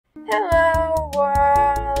Hello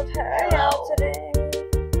world, how are y'all today?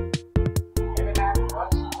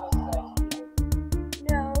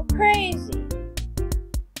 No, crazy.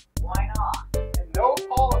 Why not? And no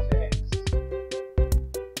politics.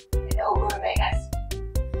 And no Bruno Vegas.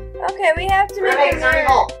 Okay, we have to Bruno make Vegas are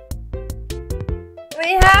evil.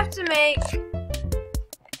 We have to make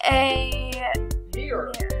a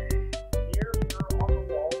Mirror. Mirror on the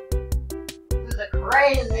wall. Who's the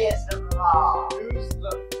craziest of them all? Who's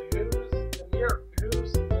the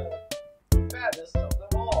fattest of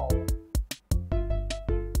them all?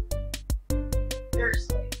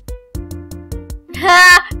 Seriously.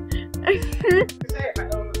 Ha! Say, if I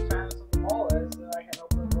know who the fattest of them all is, then I can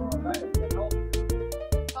open the door and I can help you.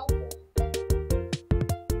 Helpful.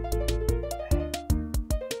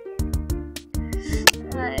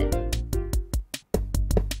 Right.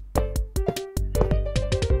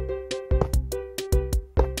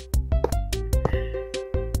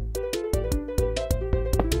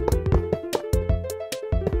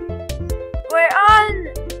 We're on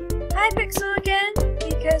Hypixel again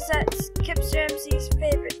because that's KipsterMC's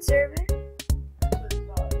favorite server.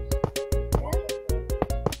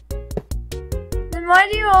 Then why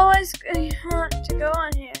do you always want to go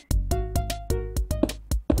on here?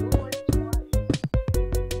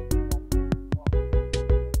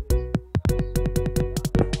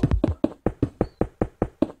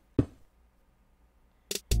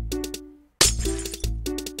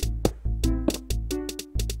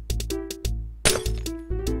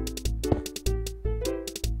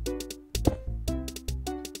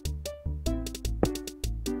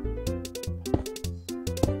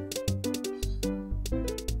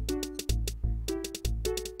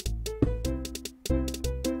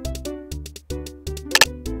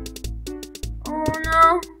 Oh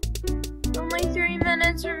no, only 3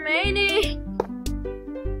 minutes remaining.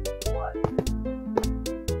 What?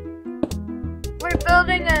 We're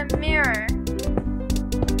building a mirror.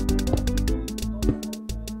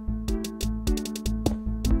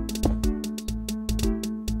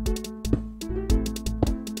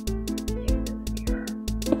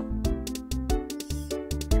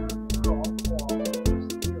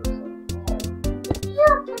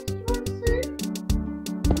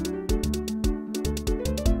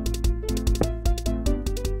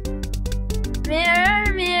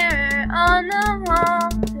 Mirror, mirror on the wall,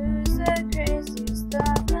 who's the craziest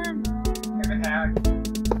of them all?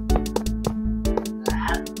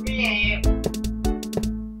 That's me.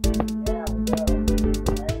 Yeah, we go.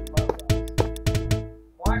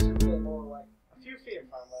 Well, actually, really more like a few feet in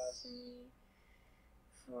front of us. 3,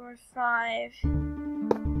 4, 5.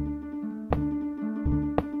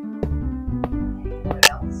 What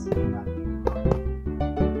else?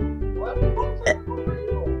 What?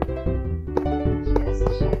 Just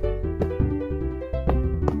check.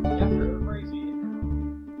 Yeah, they're crazy.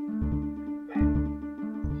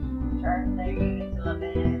 Turn the unit to 11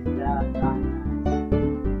 and drop nice.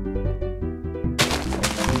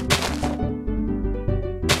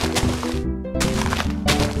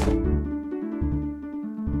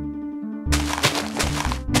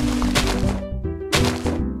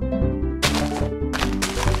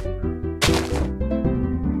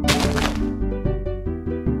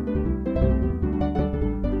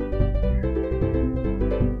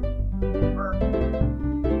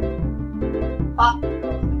 Pop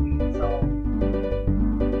goes the weasel.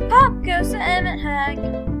 Pop goes to Emmett Hack.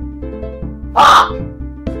 Pop!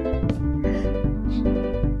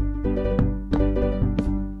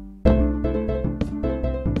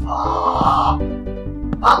 Pop!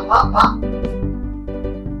 Pop, pop, pop! 1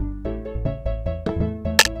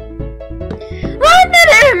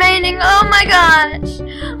 minute remaining. Oh my gosh.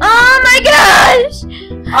 Oh my gosh.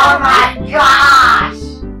 Oh my gosh!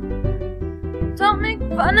 Don't make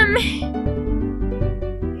fun of me.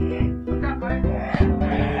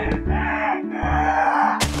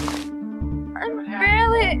 I'm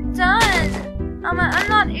barely done. I'm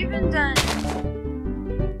not even done.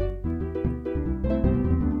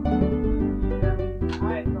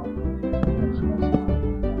 I don't really.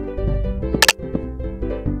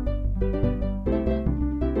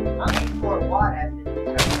 Looking for what as it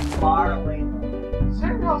is far away.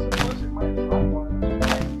 Same house is closer to my one.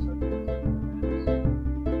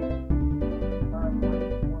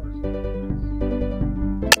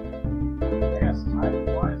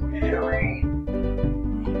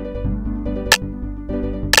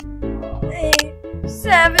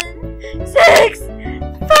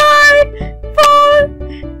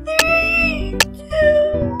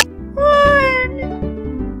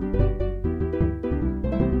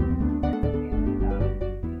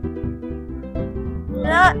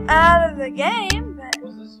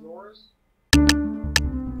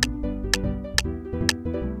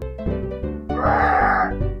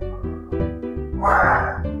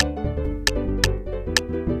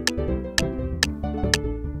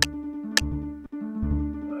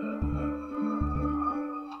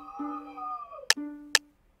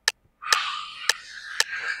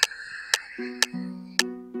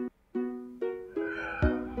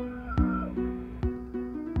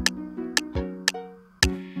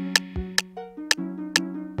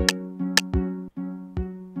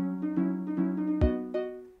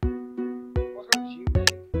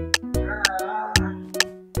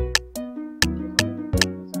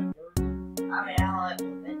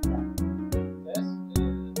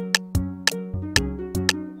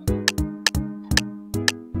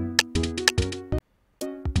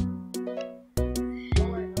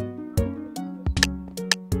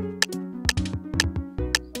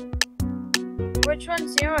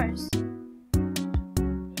 one's yours? It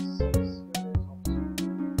says there's also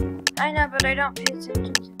I know, but I don't pay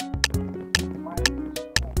attention to my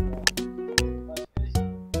position like that.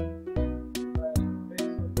 But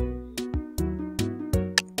basically,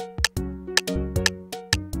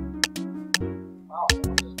 wow,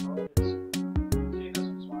 someone just wrote it. See, this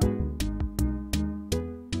one's fine.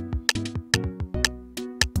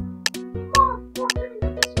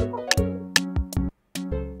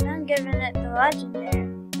 I'm giving it the legendary.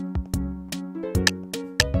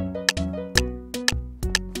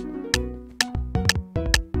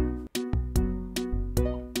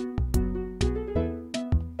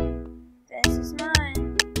 This is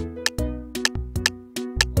mine.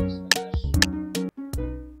 Looks finished.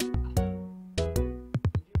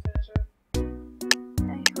 Did you finish it?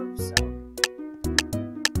 I hope so.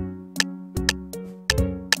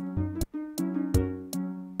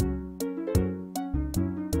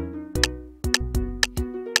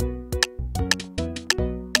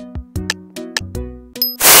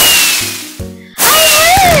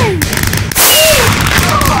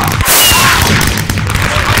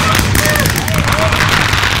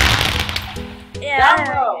 Down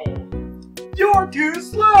low. You're too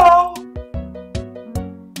slow.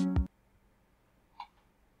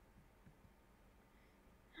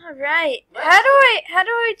 Alright. How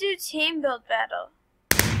do I do team build battle?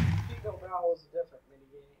 Team build battle is a different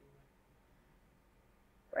minigame.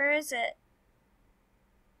 Where is it?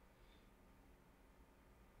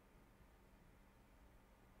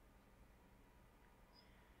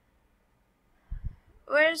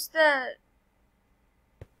 Where's the...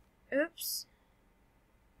 Oops.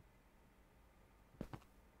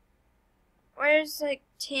 Where's, like,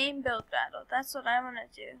 team build battle? That's what I want to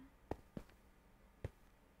do.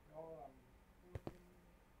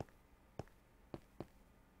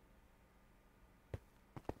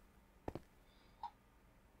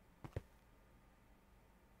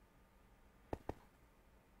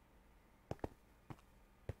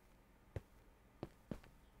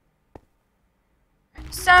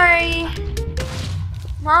 Sorry.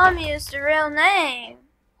 Mom used a real name.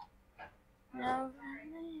 No real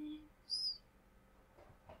names.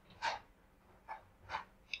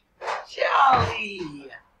 Jolly.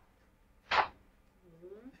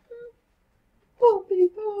 Puppy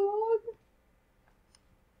dog.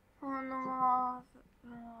 On the wall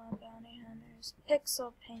of bounty hunters.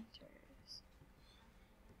 Pixel painters.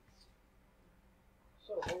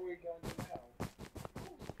 So what are we going to do now?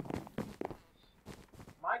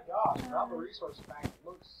 My gosh, without the resource pack, it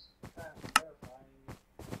looks kind of terrifying.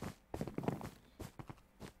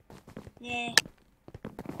 Yeah.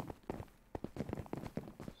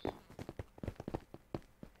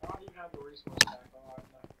 I don't even have the resource pack on.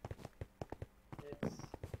 It's...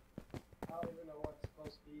 I don't even know what it's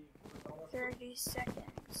supposed to be. 30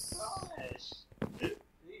 seconds. Gosh.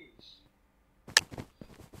 Yeesh.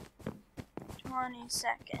 20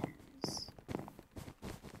 seconds.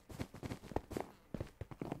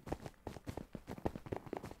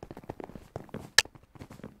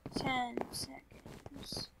 10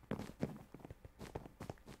 seconds.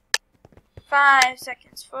 5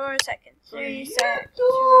 seconds. 4 seconds. 3 seconds.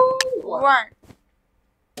 2, 1.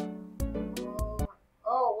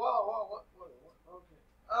 Oh, whoa, what, okay.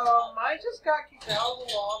 I just got kicked out of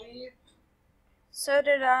the lobby. So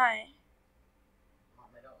did I.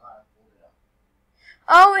 Mom, I don't know how to pull it up.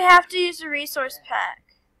 Oh, we have to use the resource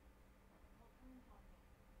pack.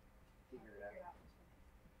 Figure it out.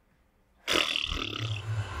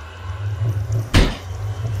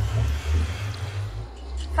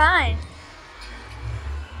 Fine.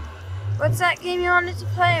 What's that game you wanted to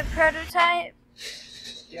play? A prototype?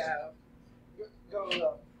 Yeah. Go to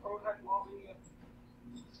the prototype lobby.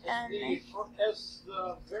 It's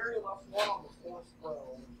the very left one on the fourth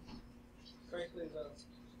row.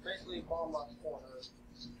 Basically bottom left corner.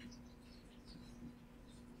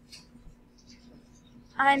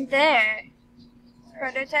 I'm there.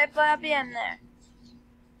 Prototype lobby, I'm there.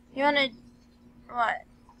 You wanna... what?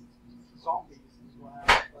 Zombies is what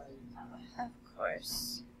I play. Of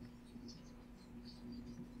course.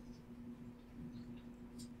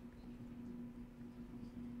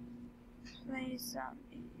 Play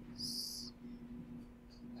zombies.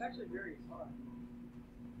 It's actually very fun.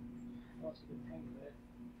 Once you get the hang of it.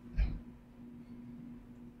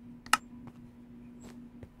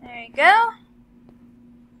 There you go.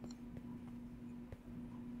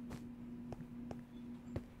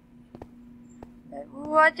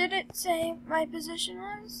 What did it say my position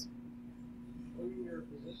was? What is your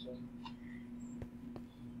position?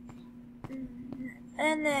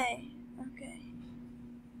 NA. Okay.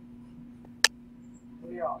 What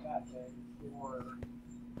are you on that thing? for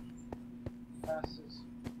fastest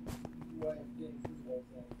way of getting through the whole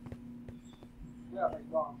thing. We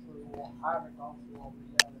haven't gone through, I haven't gone through all the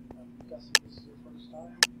yet, and I'm guessing this is your first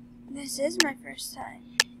time? This is my first time.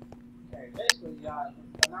 Okay, basically you got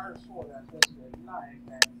an iron sword that's basically a knife,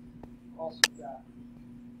 and also got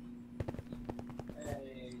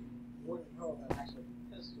a wooden hoe that's actually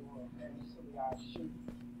a pistol, and you still gotta shoot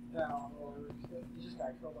down, or you just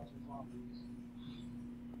gotta kill a bunch of zombies.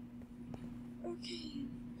 Okay.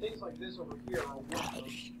 Things like this over here are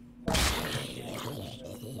windows.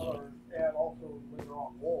 And also later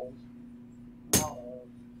on walls.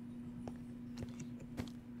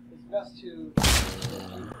 It's best to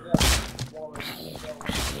keep them while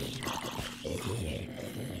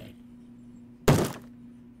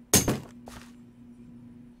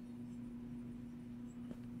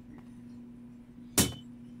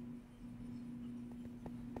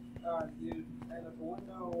and if the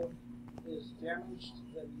window is damaged,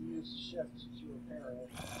 then use shift to repair it.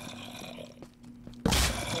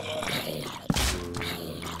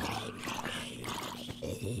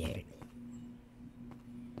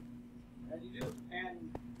 And you do, and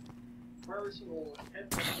for every single hit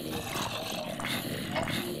that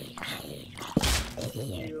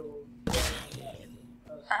you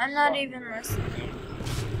I'm not even listening.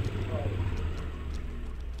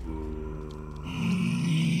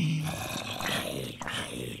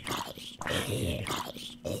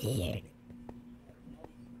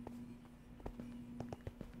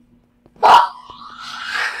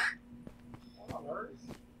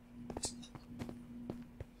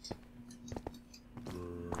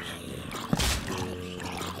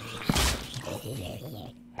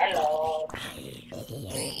 Hello.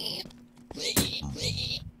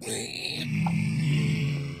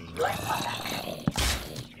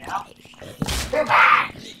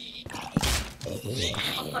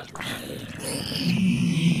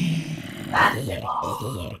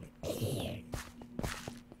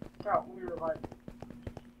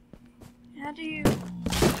 How do you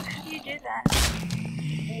do that?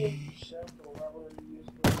 Shift or whatever you use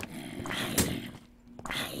for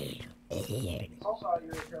it. It's also how you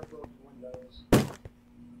repair broken windows.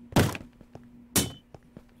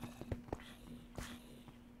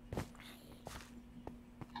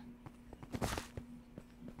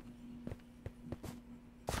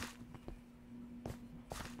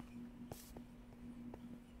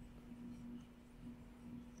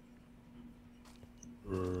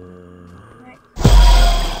 Right.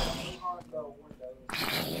 On the windows.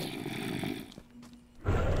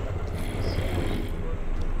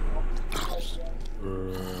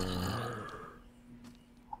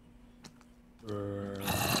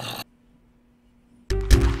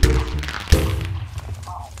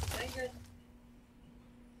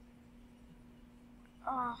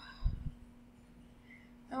 Oh.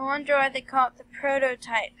 I wonder why they call it the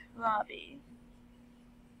prototype lobby.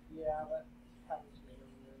 Yeah, that happens to me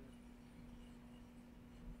every year.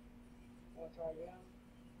 Want to try again?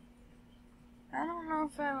 I don't know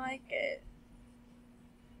if I like it.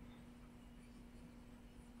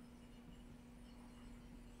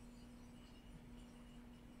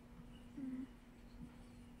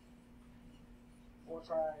 Want to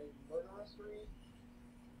try murder mystery?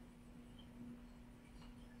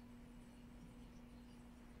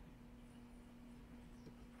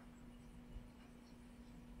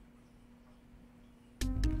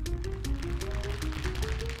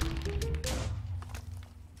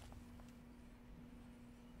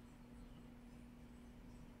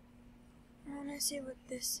 I want to see what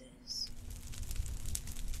this is.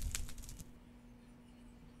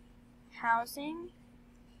 Housing?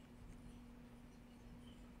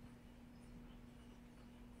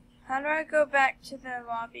 How do I go back to the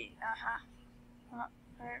lobby?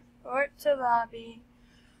 Report to lobby.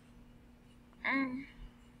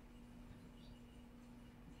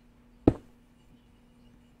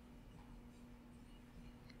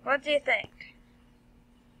 What do you think?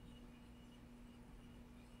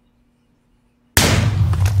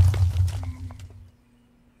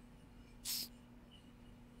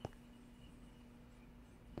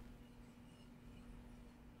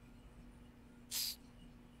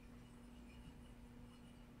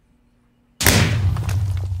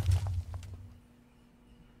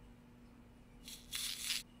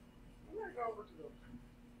 I'm gonna go over to the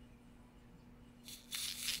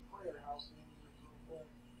player house and real quick.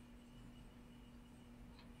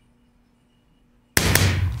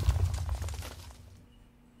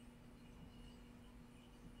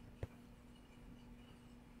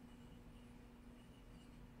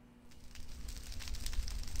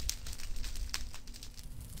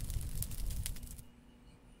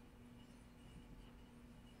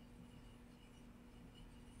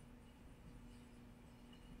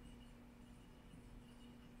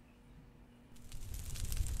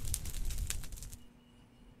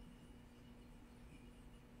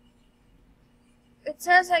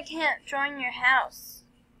 says I can't join your house.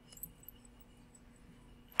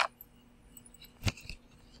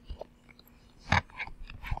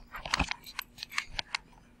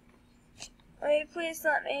 Will you please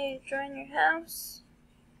let me join your house?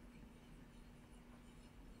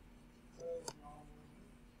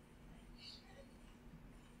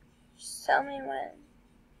 Just tell me when.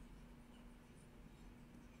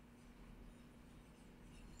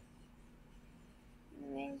 In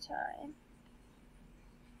the meantime.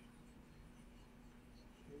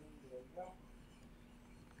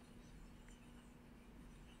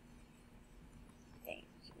 Thank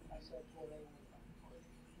you.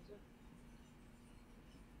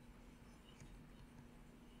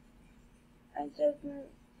 I didn't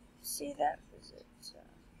see that visit. So.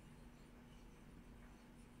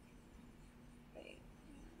 Wait.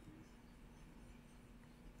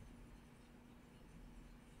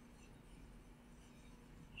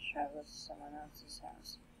 Travel to someone else's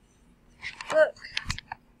house. Look.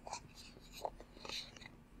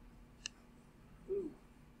 Ooh.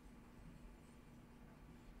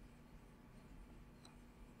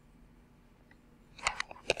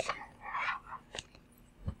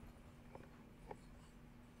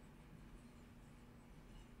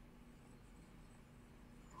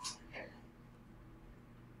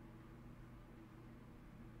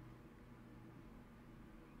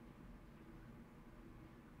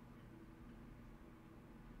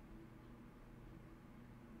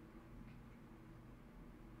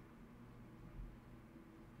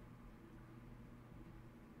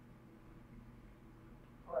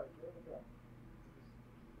 Alright, here we go.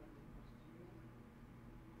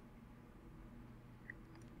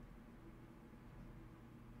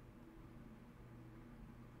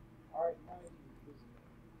 Alright, now you can visit.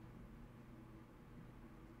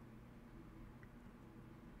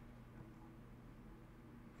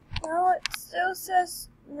 No, it still says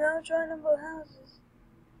no joinable houses.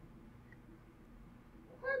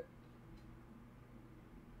 What?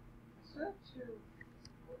 I said to.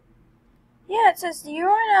 Yeah, it says you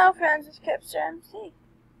are now friends with KipsterMC.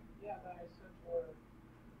 Yeah, but I said to her.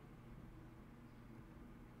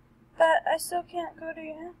 But I still can't go to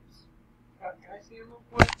your house. Can I see him real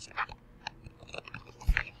quick?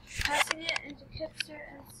 Passing it into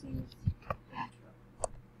KipsterMC's.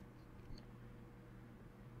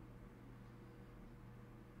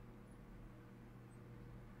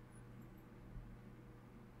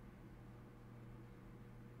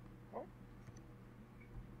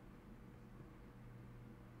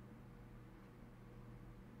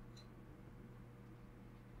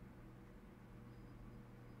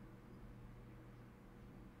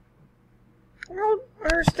 I don't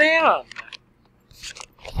understand.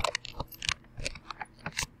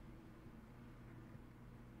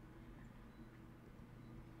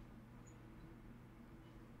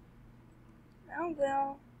 Oh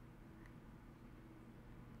well.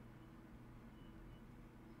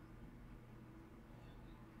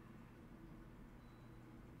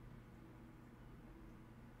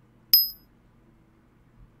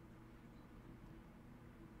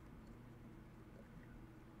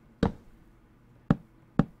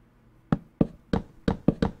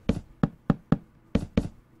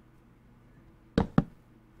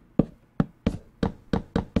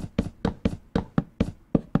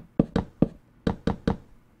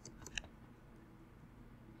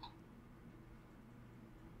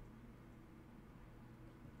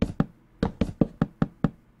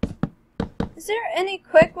 Is there any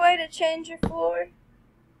quick way to change your floor?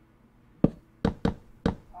 I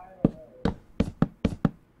don't know.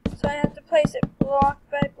 So I have to place it block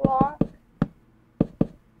by block?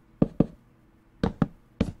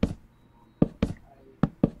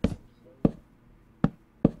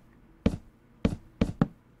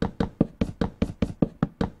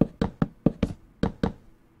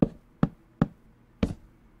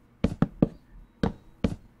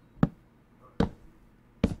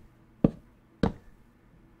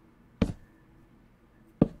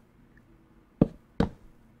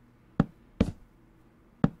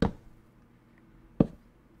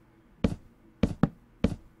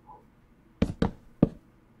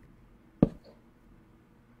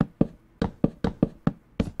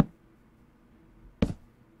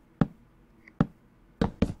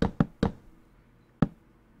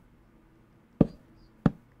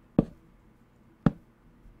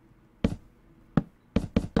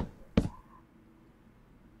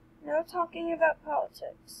 No talking about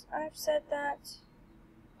politics. I've said that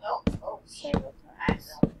Oh, shit. several I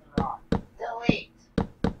times. something wrong. Delete.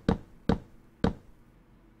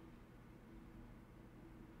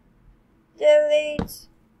 Delete.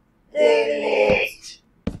 Delete.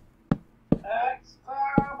 X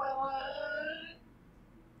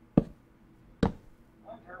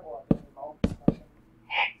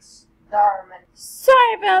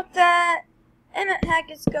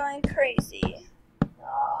is going crazy.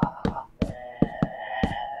 Stop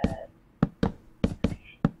it.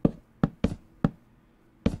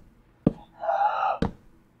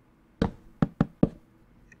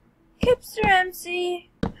 KipsterMC,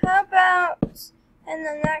 how about in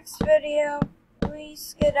the next video we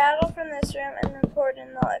skedaddle from this room and record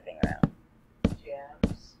in the living room?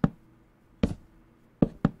 Gems.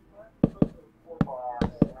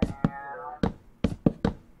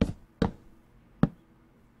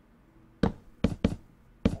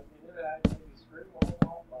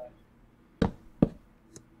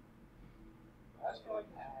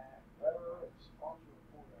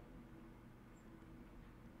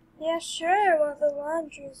 Yeah, sure, while the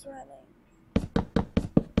laundry's running.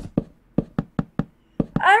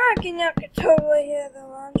 I reckon you could totally hear the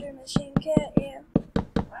laundry machine, can't you?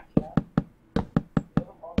 I can't.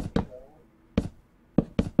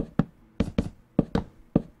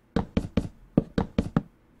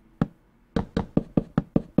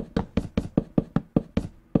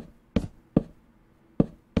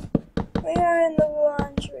 We are in the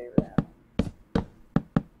laundry room.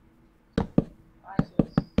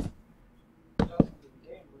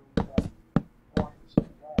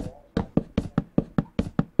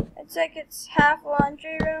 It's like it's half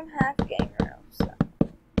laundry room, half game room, so.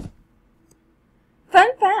 Fun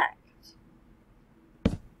fact.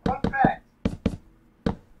 Fun fact.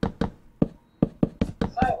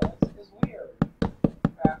 Silence is weird.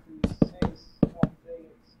 After you say something,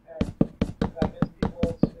 I guess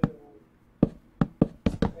people still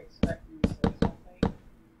expect you to say something.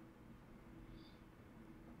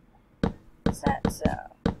 Is that so?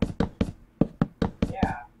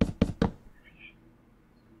 Yeah.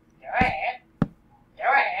 Go ahead. Go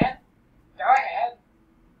ahead. Go ahead.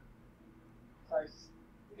 Sorry,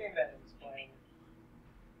 the game that is playing.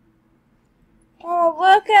 Oh,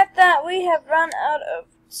 look at that. We have run out of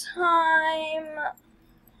time.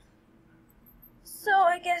 So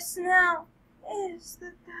I guess now is the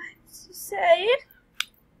time to say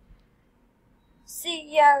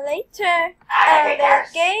see ya later,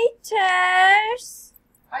 alligators.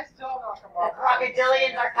 I still have not come The up.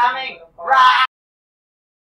 crocodilians are coming! Rah!